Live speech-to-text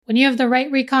When you have the right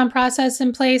recon process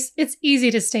in place, it's easy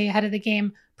to stay ahead of the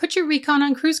game. Put your recon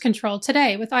on cruise control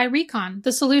today with iRecon,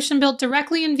 the solution built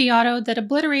directly in vAuto that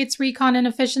obliterates recon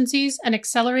inefficiencies and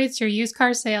accelerates your used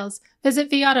car sales. Visit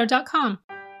vAuto.com.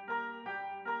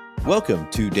 Welcome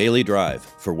to Daily Drive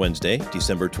for Wednesday,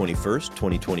 December 21st,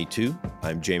 2022.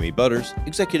 I'm Jamie Butters,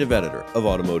 Executive Editor of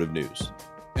Automotive News.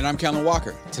 And I'm Kellen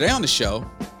Walker. Today on the show,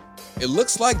 it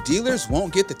looks like dealers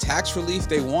won't get the tax relief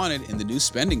they wanted in the new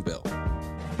spending bill.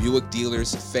 Buick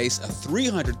dealers face a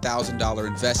 $300,000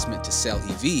 investment to sell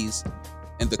EVs,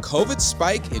 and the COVID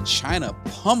spike in China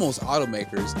pummels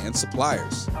automakers and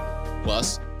suppliers.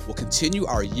 Plus, we'll continue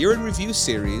our year-in review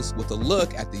series with a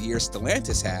look at the year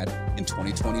Stellantis had in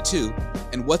 2022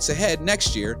 and what's ahead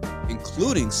next year,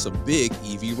 including some big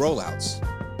EV rollouts.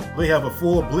 They have a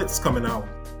full blitz coming out.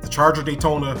 The Charger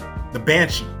Daytona, the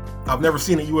Banshee. I've never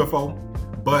seen a UFO,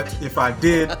 but if I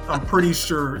did, I'm pretty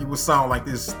sure it would sound like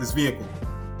this vehicle.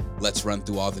 Let's run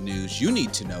through all the news you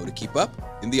need to know to keep up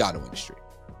in the auto industry.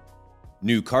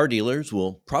 New car dealers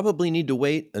will probably need to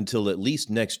wait until at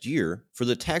least next year for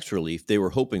the tax relief they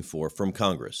were hoping for from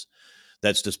Congress.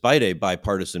 That's despite a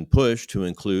bipartisan push to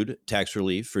include tax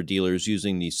relief for dealers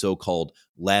using the so-called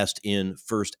last in,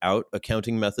 first out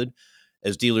accounting method.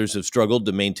 As dealers have struggled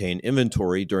to maintain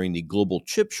inventory during the global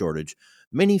chip shortage,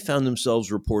 many found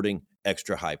themselves reporting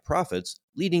extra high profits,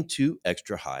 leading to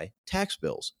extra high tax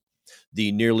bills.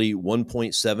 The nearly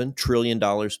 $1.7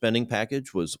 trillion spending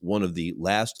package was one of the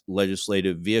last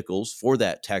legislative vehicles for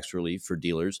that tax relief for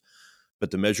dealers,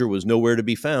 but the measure was nowhere to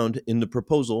be found in the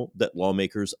proposal that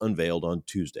lawmakers unveiled on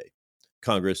Tuesday.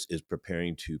 Congress is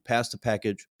preparing to pass the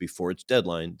package before its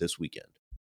deadline this weekend.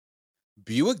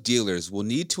 Buick dealers will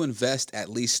need to invest at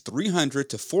least $300,000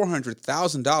 to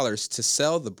 $400,000 to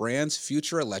sell the brand's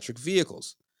future electric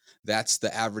vehicles. That's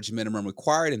the average minimum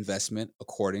required investment,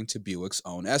 according to Buick's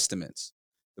own estimates.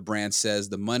 The brand says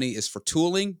the money is for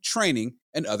tooling, training,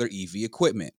 and other EV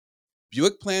equipment.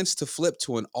 Buick plans to flip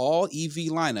to an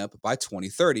all-EV lineup by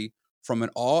 2030 from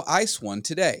an all-ICE one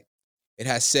today. It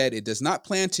has said it does not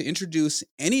plan to introduce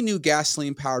any new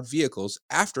gasoline-powered vehicles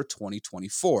after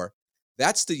 2024.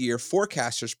 That's the year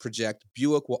forecasters project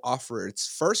Buick will offer its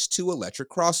first two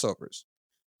electric crossovers.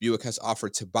 Buick has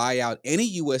offered to buy out any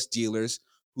U.S. dealers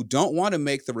who don't want to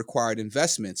make the required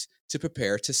investments to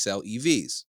prepare to sell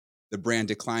EVs. The brand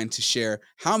declined to share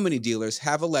how many dealers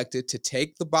have elected to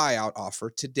take the buyout offer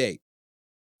to date.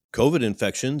 COVID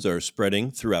infections are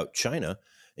spreading throughout China,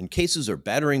 and cases are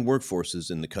battering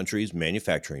workforces in the country's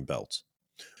manufacturing belts.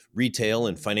 Retail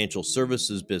and financial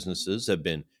services businesses have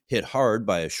been hit hard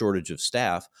by a shortage of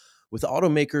staff, with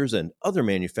automakers and other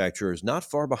manufacturers not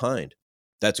far behind.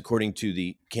 That's according to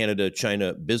the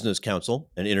Canada-China Business Council,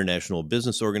 an international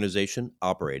business organization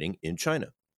operating in China.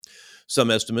 Some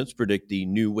estimates predict the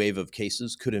new wave of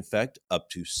cases could infect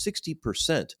up to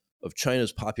 60% of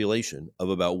China's population of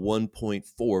about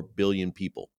 1.4 billion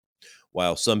people.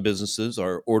 While some businesses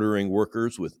are ordering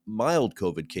workers with mild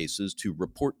COVID cases to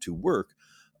report to work,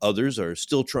 others are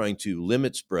still trying to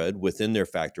limit spread within their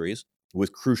factories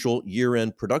with crucial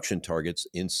year-end production targets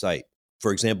in sight.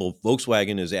 For example,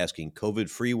 Volkswagen is asking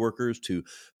COVID-free workers to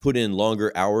put in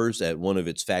longer hours at one of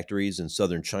its factories in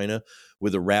southern China,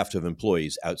 with a raft of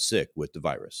employees out sick with the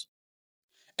virus.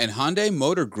 And Hyundai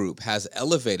Motor Group has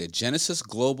elevated Genesis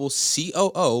Global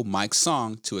COO Mike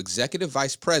Song to Executive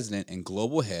Vice President and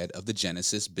Global Head of the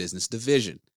Genesis Business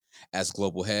Division. As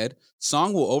Global Head,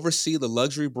 Song will oversee the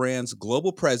luxury brand's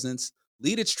global presence,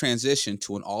 lead its transition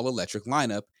to an all-electric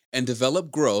lineup, and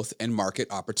develop growth and market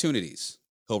opportunities.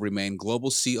 He'll remain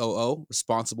Global COO,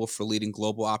 responsible for leading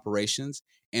global operations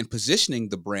and positioning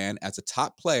the brand as a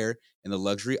top player in the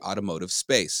luxury automotive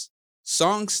space.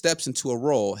 Song steps into a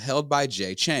role held by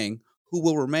Jay Chang, who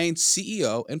will remain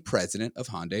CEO and president of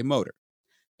Hyundai Motor.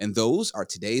 And those are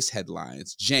today's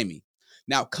headlines. Jamie,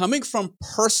 now coming from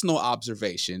personal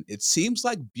observation, it seems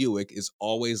like Buick is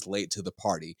always late to the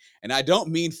party, and I don't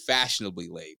mean fashionably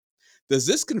late. Does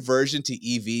this conversion to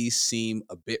EVs seem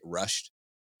a bit rushed?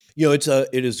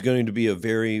 It is going to be a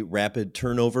very rapid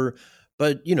turnover,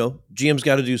 but, GM's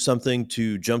got to do something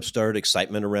to jumpstart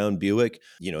excitement around Buick.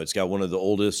 It's got one of the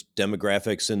oldest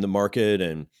demographics in the market,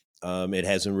 and it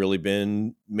hasn't really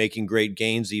been making great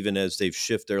gains, even as they've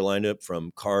shifted their lineup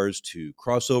from cars to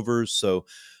crossovers. So,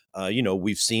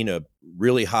 we've seen a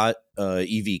really hot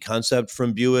EV concept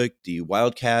from Buick, the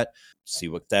Wildcat. See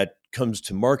what that comes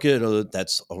to market.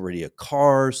 That's already a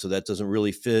car, so that doesn't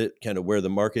really fit kind of where the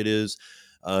market is.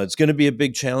 It's going to be a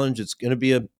big challenge. It's going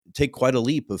to take quite a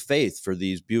leap of faith for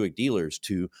these Buick dealers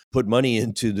to put money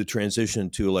into the transition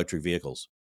to electric vehicles.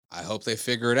 I hope they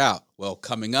figure it out. Well,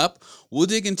 coming up, we'll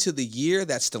dig into the year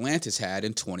that Stellantis had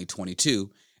in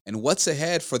 2022 and what's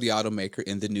ahead for the automaker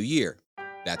in the new year.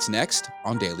 That's next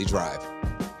on Daily Drive.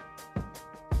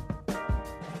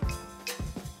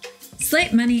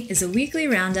 Slate Money is a weekly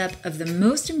roundup of the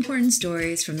most important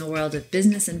stories from the world of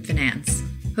business and finance,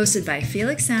 hosted by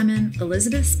Felix Salmon,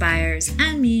 Elizabeth Spires,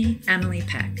 and me, Emily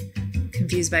Peck.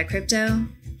 Confused by crypto?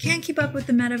 Can't keep up with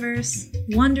the metaverse?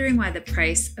 Wondering why the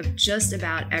price of just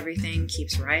about everything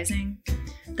keeps rising?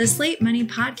 The Slate Money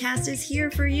podcast is here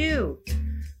for you.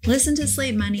 Listen to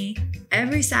Slate Money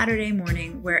every Saturday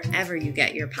morning wherever you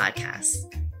get your podcasts.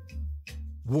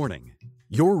 Warning: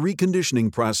 your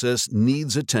reconditioning process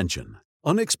needs attention.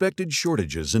 Unexpected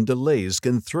shortages and delays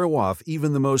can throw off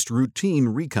even the most routine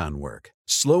recon work,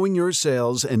 slowing your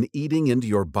sales and eating into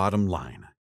your bottom line.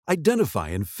 Identify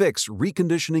and fix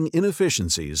reconditioning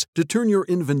inefficiencies to turn your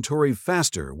inventory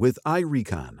faster with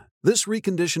iRecon. This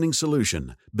reconditioning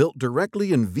solution, built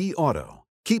directly in vAuto,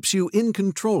 keeps you in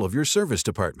control of your service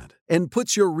department and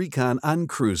puts your recon on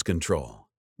cruise control.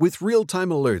 With real-time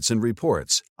alerts and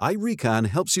reports, iRecon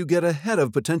helps you get ahead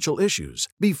of potential issues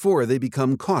before they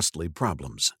become costly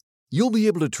problems. You'll be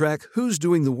able to track who's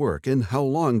doing the work and how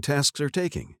long tasks are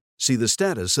taking, see the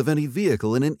status of any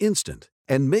vehicle in an instant,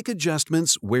 and make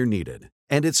adjustments where needed.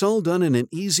 And it's all done in an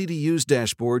easy-to-use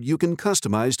dashboard you can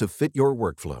customize to fit your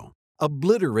workflow.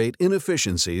 Obliterate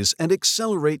inefficiencies and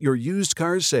accelerate your used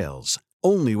car sales,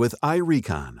 only with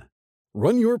iRecon.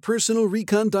 Run your personal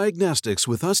recon diagnostics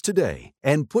with us today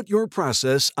and put your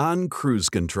process on cruise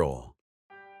control.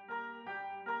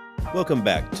 Welcome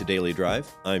back to Daily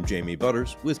Drive. I'm Jamie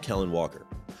Butters with Kellen Walker.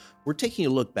 We're taking a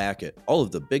look back at all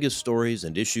of the biggest stories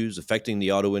and issues affecting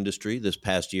the auto industry this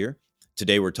past year.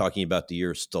 Today we're talking about the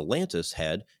year Stellantis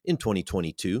had in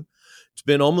 2022. It's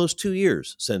been almost 2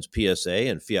 years since PSA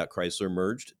and Fiat Chrysler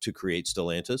merged to create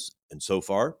Stellantis, and so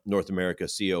far, North America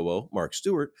COO Mark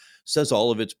Stewart says all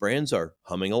of its brands are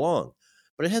humming along,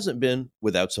 but it hasn't been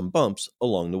without some bumps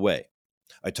along the way.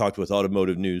 I talked with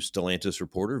Automotive News Stellantis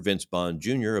reporter Vince Bond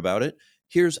Jr. about it.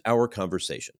 Here's our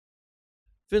conversation.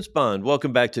 Vince Bond,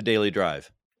 welcome back to Daily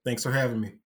Drive. Thanks for having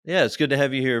me. Yeah, it's good to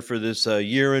have you here for this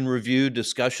year in review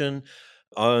discussion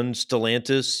on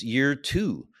Stellantis Year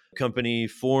 2. Company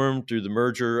formed through the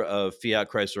merger of Fiat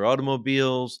Chrysler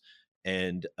Automobiles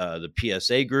and the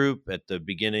PSA Group at the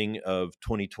beginning of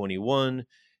 2021.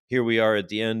 Here we are at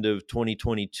the end of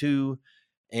 2022.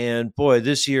 And boy,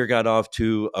 this year got off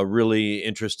to a really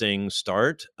interesting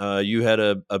start. You had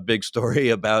a big story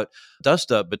about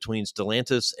dust-up between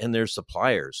Stellantis and their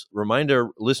suppliers. Remind our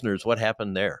listeners what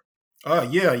happened there.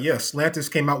 Yeah. Stellantis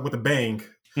came out with a bang.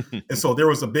 And so there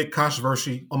was a big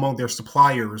controversy among their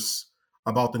suppliers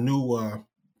about the new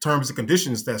terms and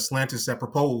conditions that Stellantis had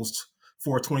proposed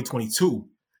for 2022.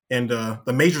 And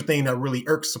the major thing that really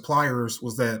irked suppliers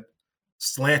was that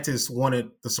Stellantis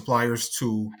wanted the suppliers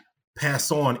to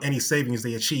pass on any savings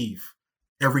they achieve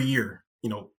every year,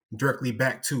 directly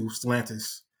back to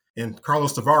Stellantis. And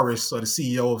Carlos Tavares, the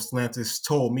CEO of Stellantis,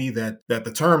 told me that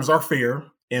the terms are fair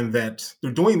and that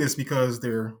they're doing this because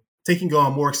they're taking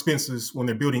on more expenses when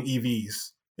they're building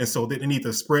EVs. And so they need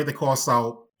to spread the costs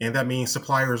out. And that means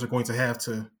suppliers are going to have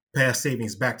to pass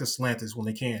savings back to Stellantis when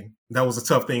they can. That was a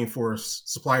tough thing for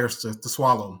suppliers to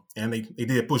swallow. And they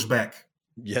did push back.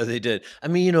 Yeah, they did. I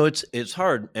mean, it's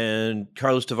hard. And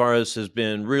Carlos Tavares has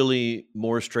been really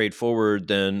more straightforward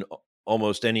than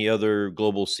almost any other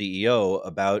global CEO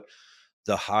about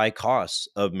the high costs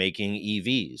of making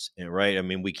EVs. And right, I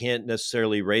mean, we can't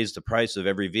necessarily raise the price of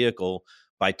every vehicle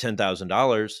by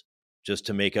 $10,000 just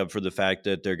to make up for the fact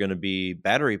that they're going to be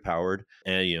battery powered,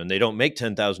 and they don't make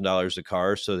 $10,000 a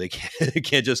car, so they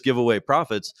can't just give away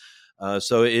profits.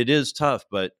 So it is tough,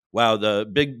 but wow, the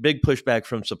big pushback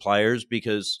from suppliers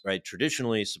because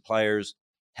traditionally suppliers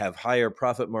have higher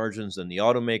profit margins than the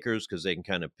automakers because they can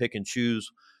kind of pick and choose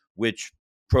which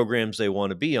programs they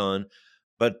want to be on.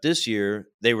 But this year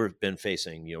they were been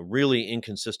facing, really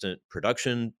inconsistent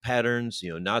production patterns,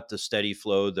 not the steady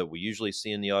flow that we usually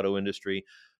see in the auto industry,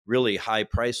 really high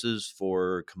prices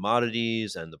for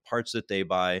commodities and the parts that they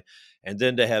buy. And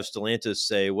then to have Stellantis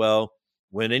say, well,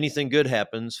 when anything good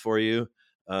happens for you,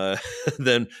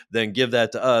 then give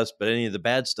that to us. But any of the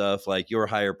bad stuff, like your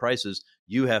higher prices,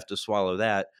 you have to swallow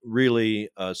that. Really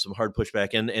some hard pushback.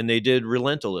 And they did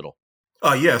relent a little.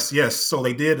 Yes. So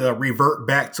they did revert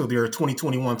back to their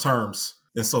 2021 terms.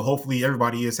 And so hopefully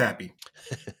everybody is happy.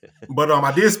 But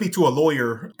I did speak to a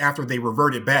lawyer after they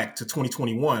reverted back to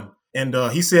 2021. And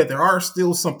he said there are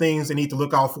still some things they need to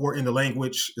look out for in the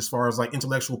language as far as like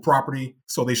intellectual property.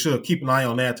 So they should keep an eye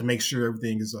on that to make sure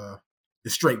everything is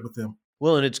straight with them.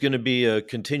 Well, and it's going to be a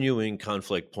continuing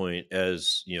conflict point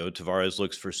as, Tavares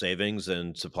looks for savings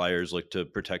and suppliers look to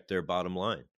protect their bottom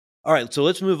line. All right, so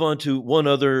let's move on to one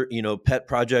other, pet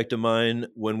project of mine.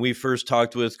 When we first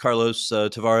talked with Carlos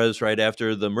Tavares right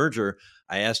after the merger,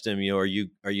 I asked him, are you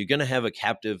going to have a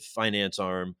captive finance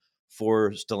arm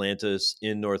for Stellantis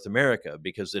in North America?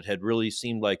 Because it had really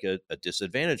seemed like a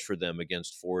disadvantage for them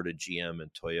against Ford and GM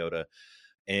and Toyota.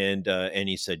 And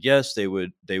he said yes, they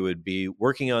would be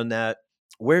working on that.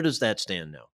 Where does that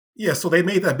stand now? Yeah, so they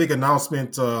made that big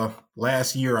announcement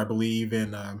last year, I believe,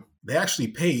 and they actually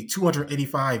paid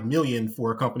 $285 million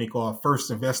for a company called First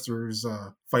Investors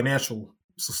Financial.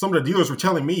 So some of the dealers were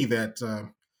telling me that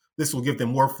this will give them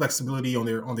more flexibility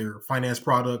on their finance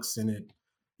products, and it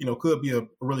could be a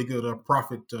really good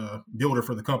profit builder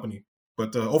for the company.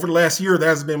 But over the last year, there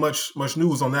hasn't been much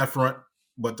news on that front,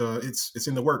 but it's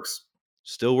in the works.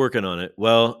 Still working on it.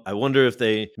 Well, I wonder if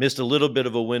they missed a little bit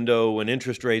of a window when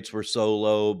interest rates were so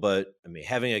low. But I mean,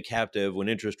 having a captive when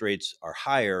interest rates are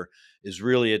higher is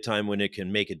really a time when it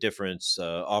can make a difference,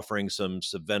 offering some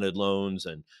subvented loans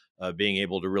and being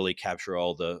able to really capture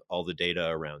all the data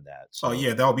around that. So, oh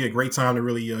yeah, that would be a great time to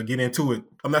really get into it.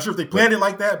 I'm not sure if they planned it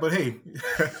like that, but hey.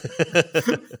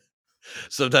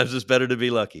 Sometimes it's better to be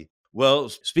lucky. Well,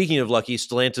 speaking of lucky,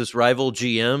 Stellantis rival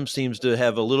GM seems to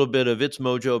have a little bit of its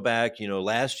mojo back.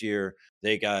 Last year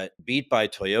they got beat by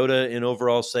Toyota in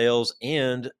overall sales,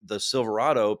 and the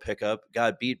Silverado pickup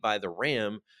got beat by the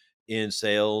Ram in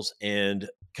sales, and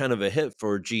kind of a hit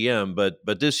for GM.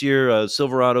 But this year,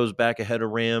 Silverado's back ahead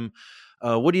of Ram.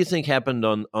 What do you think happened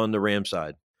on the Ram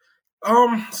side?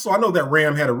 So I know that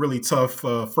Ram had a really tough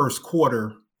first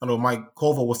quarter. I know Mike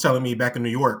Koval was telling me back in New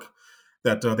York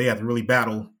that they had to really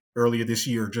battle earlier this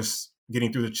year, just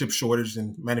getting through the chip shortage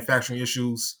and manufacturing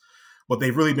issues. But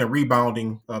they've really been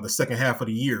rebounding the second half of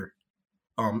the year.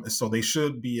 So they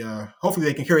should be, hopefully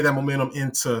they can carry that momentum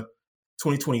into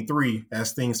 2023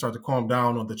 as things start to calm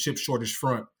down on the chip shortage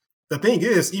front. The thing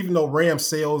is, even though Ram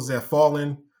sales have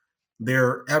fallen,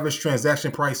 their average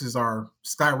transaction prices are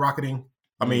skyrocketing.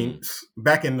 I mean,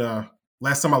 back in the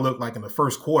last time I looked, like in the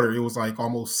first quarter, it was like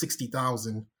almost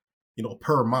 60,000,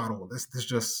 per model.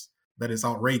 That is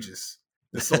outrageous.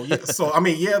 So,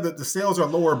 the sales are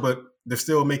lower, but they're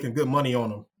still making good money on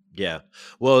them. Yeah.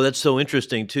 Well, that's so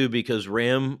interesting too, because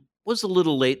Ram was a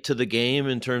little late to the game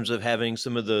in terms of having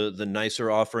some of the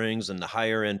nicer offerings and the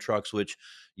higher end trucks, which,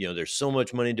 there's so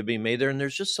much money to be made there and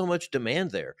there's just so much demand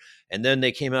there. And then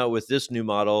they came out with this new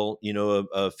model,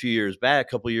 a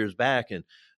couple years back, and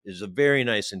is a very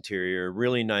nice interior,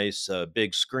 really nice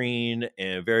big screen,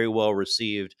 and very well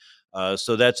received.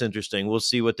 So that's interesting. We'll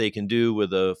see what they can do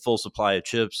with a full supply of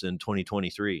chips in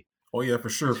 2023. Oh, yeah, for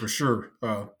sure.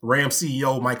 Ram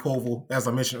CEO Mike Koval, as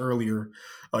I mentioned earlier,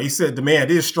 he said demand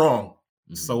is strong.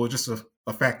 Mm-hmm. So it's just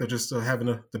a fact of just having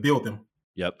to build them.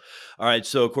 Yep. All right.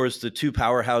 So, of course, the two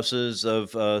powerhouses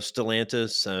of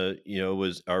Stellantis,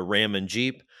 are Ram and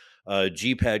Jeep.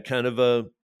 Jeep had kind of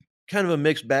a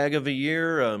mixed bag of a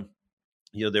year.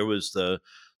 There was the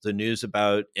news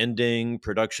about ending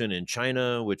production in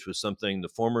China, which was something the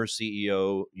former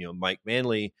CEO, Mike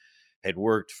Manley, had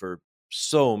worked for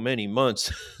so many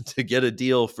months to get a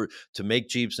deal to make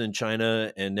Jeeps in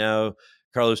China. And now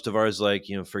Carlos Tavares like,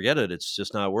 forget it. It's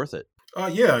just not worth it.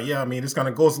 Yeah. I mean, this kind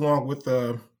of goes along with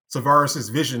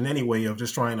Tavares' vision anyway of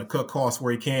just trying to cut costs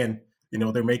where he can.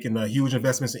 They're making huge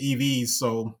investments in EVs.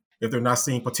 So if they're not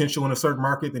seeing potential in a certain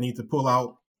market, they need to pull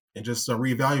out and just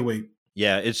reevaluate.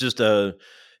 Yeah, it's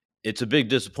a big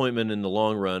disappointment in the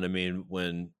long run. I mean,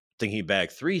 when thinking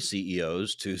back 3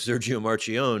 CEOs to Sergio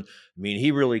Marchionne, I mean,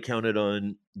 he really counted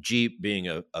on Jeep being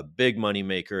a big money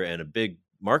maker and a big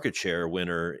market share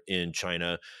winner in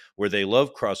China, where they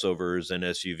love crossovers and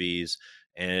SUVs,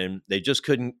 and they just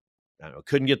couldn't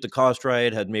get the cost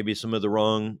right, had maybe some of the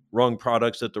wrong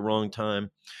products at the wrong time.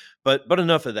 But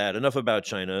enough of that. Enough about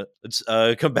China. Let's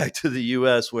come back to the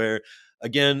U.S., where,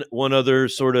 again, one other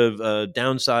sort of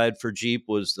downside for Jeep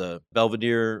was the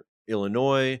Belvidere,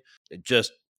 Illinois,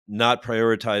 just not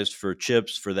prioritized for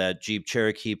chips for that Jeep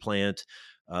Cherokee plant.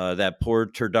 That poor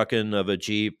turducken of a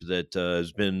Jeep that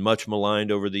has been much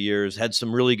maligned over the years, had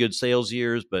some really good sales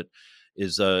years, but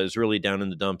is really down in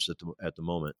the dumps at the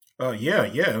moment.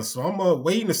 Yeah. So I'm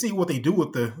waiting to see what they do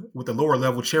with the lower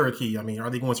level Cherokee. I mean, are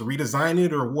they going to redesign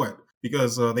it or what?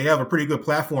 Because they have a pretty good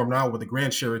platform now with the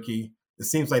Grand Cherokee. It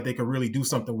seems like they could really do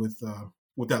something with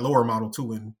that lower model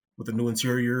too, and with the new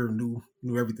interior, new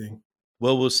everything.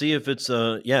 Well, we'll see if it's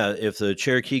if the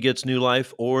Cherokee gets new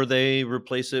life or they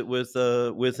replace it with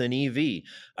an EV.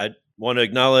 I want to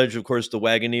acknowledge, of course, the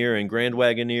Wagoneer and Grand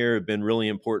Wagoneer have been really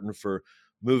important for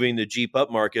moving the Jeep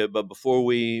up market. But before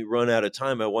we run out of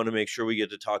time, I want to make sure we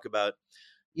get to talk about,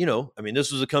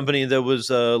 this was a company that was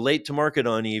late to market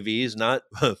on EVs. Not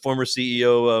former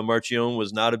CEO Marchione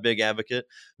was not a big advocate.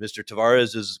 Mr.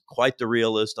 Tavares is quite the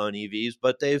realist on EVs,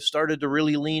 but they've started to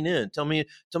really lean in. Tell me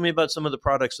about some of the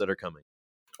products that are coming.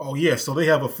 Oh yeah, so they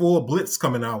have a full blitz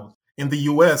coming out in the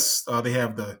U.S. They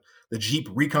have the Jeep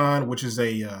Recon, which is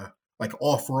a like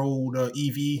off-road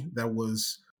EV that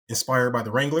was inspired by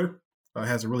the Wrangler.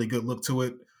 Has a really good look to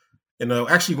it. And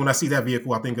actually, when I see that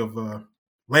vehicle, I think of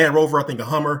Land Rover. I think of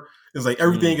Hummer. It's like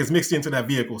everything is mixed into that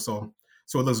vehicle. So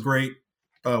it looks great.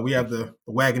 We have the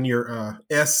Wagoneer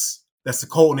S. That's the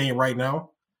code name right now.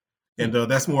 And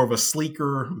that's more of a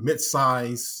sleeker,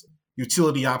 mid-size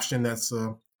utility option that's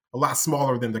a lot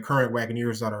smaller than the current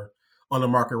Wagoneers that are on the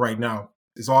market right now.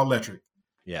 It's all electric.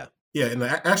 Yeah. Yeah, and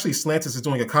actually Stellantis is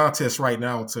doing a contest right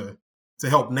now to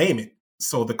help name it.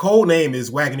 So the code name is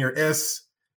Wagoneer S.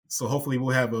 So hopefully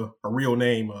we'll have a real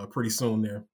name pretty soon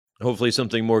there. Hopefully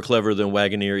something more clever than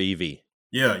Wagoneer EV.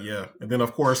 Yeah. And then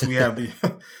of course we have the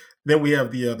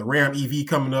Ram EV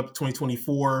coming up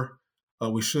 2024.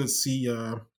 We should see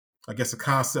I guess a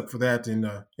concept for that in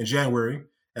January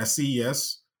at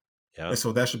CES. Yeah. And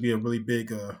so that should be a really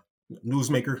big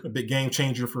newsmaker, a big game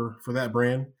changer for that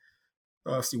brand.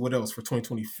 See what else for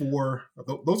 2024.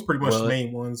 Those are pretty much the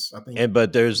main ones, I think.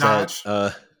 But there's Dodge.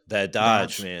 that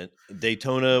Dodge, man.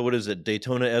 Daytona, what is it?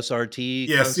 Daytona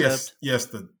SRT concept? Yes.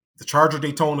 The Charger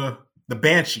Daytona, the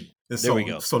Banshee. There we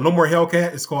go. So no more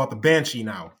Hellcat. It's called the Banshee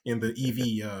now in the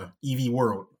EV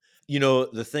world.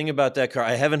 The thing about that car,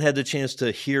 I haven't had the chance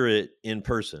to hear it in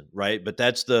person, right? But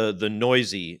that's the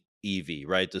noisy EV,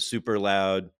 right? The super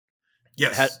loud.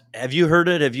 Yes. Have you heard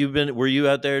it? Were you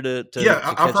out there to Yeah,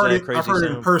 I've heard it. I've heard sound?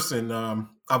 It in person.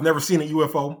 I've never seen a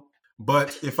UFO,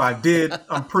 but if I did,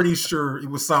 I'm pretty sure it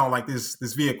would sound like this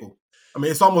vehicle. I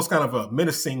mean, it's almost kind of a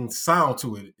menacing sound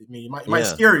to it. I mean, it might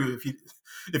scare you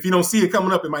if you don't see it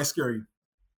coming up. It might scare you.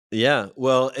 Yeah,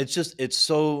 well, it's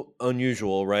so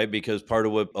unusual, right? Because part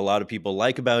of what a lot of people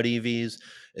like about EVs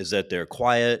is that they're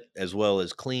quiet as well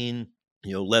as clean,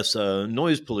 less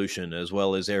noise pollution as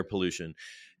well as air pollution.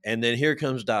 And then here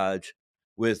comes Dodge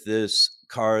with this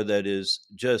car that is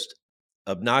just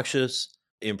obnoxious,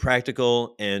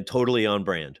 impractical, and totally on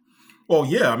brand. Well,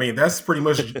 yeah, I mean, that's pretty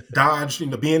much Dodge,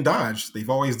 being Dodge. They've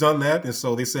always done that. And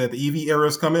so they said the EV era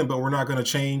is coming, but we're not going to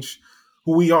change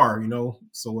who we are,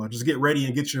 So just get ready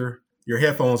and get your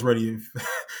headphones ready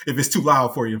if it's too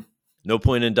loud for you. No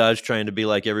point in Dodge trying to be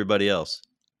like everybody else.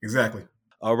 Exactly.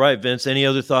 All right, Vince, any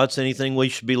other thoughts? Anything we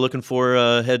should be looking for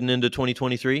heading into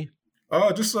 2023?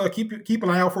 Just keep an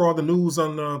eye out for all the news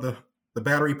on the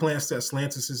battery plants that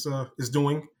Stellantis is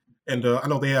doing. And I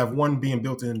know they have one being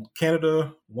built in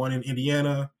Canada, one in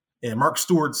Indiana. And Mark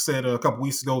Stewart said a couple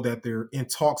weeks ago that they're in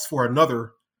talks for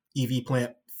another EV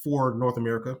plant for North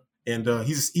America. And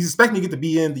he's expecting to get to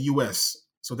be in the U.S.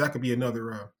 So that could be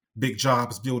another big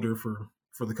jobs builder for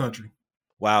the country.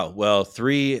 Wow. Well,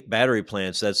 3 battery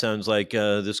plants. That sounds like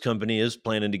this company is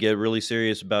planning to get really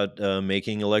serious about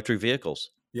making electric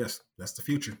vehicles. Yes, that's the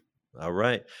future. All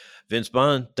right. Vince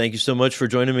Bond, thank you so much for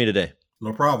joining me today.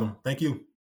 No problem. Thank you.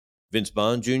 Vince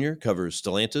Bond Jr. covers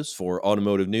Stellantis for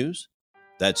Automotive News.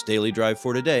 That's Daily Drive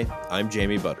for today. I'm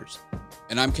Jamie Butters.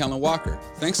 And I'm Kellen Walker.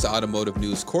 Thanks to Automotive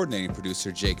News coordinating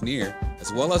producer Jake Neer,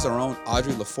 as well as our own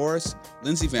Audrey LaForest,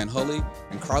 Lindsay Van Hully,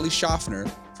 and Carly Schaffner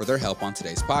for their help on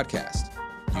today's podcast.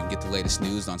 You can get the latest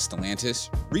news on Stellantis,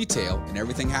 retail, and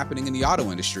everything happening in the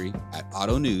auto industry at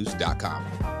autonews.com.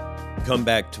 Come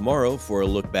back tomorrow for a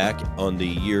look back on the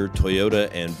year Toyota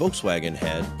and Volkswagen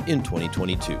had in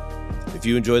 2022. If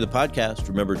you enjoy the podcast,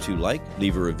 remember to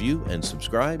leave a review, and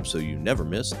subscribe so you never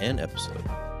miss an episode.